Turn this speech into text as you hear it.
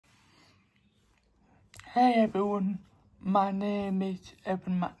Hey everyone, my name is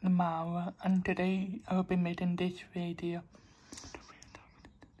Evan McNamara and today I will be making this video.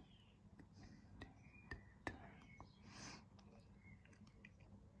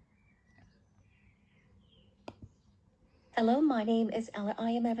 Hello, my name is Ella.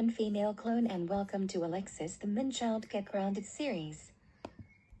 I am Evan female clone and welcome to Alexis the Manchild Get Grounded series.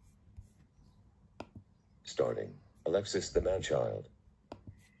 Starting, Alexis the Manchild.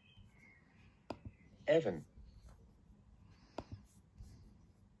 Evan.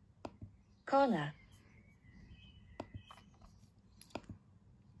 Carla.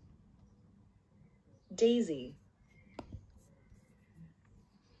 Daisy.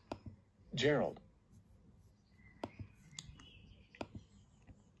 Gerald.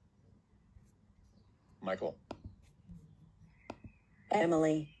 Michael.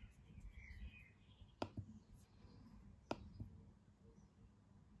 Emily.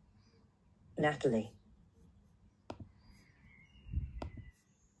 Natalie.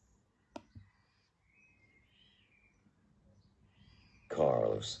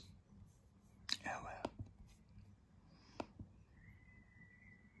 Carlos.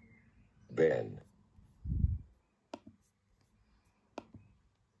 Ben.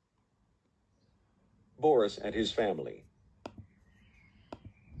 Boris and his family.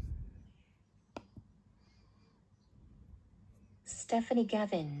 Stephanie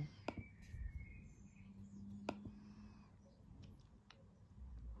Gavin.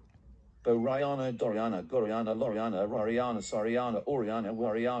 Rihanna, Doriana, Goriana, Loriana, Rariana, Sariana, Oriana,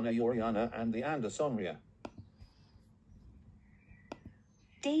 Wariana, Yoriana, and the Andersonia.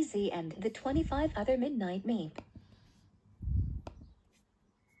 Daisy and the 25 other Midnight Meep.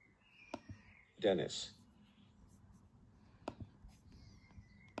 Dennis.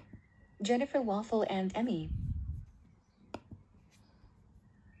 Jennifer Waffle and Emmy.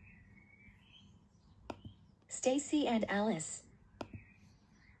 Stacy and Alice.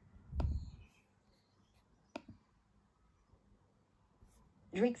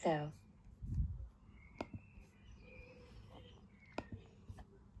 Drigtho.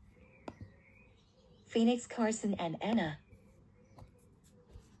 Phoenix, Carson, and Anna.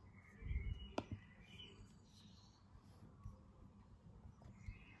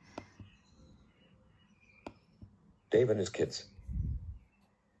 Dave and his kids.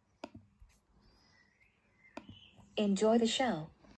 Enjoy the show.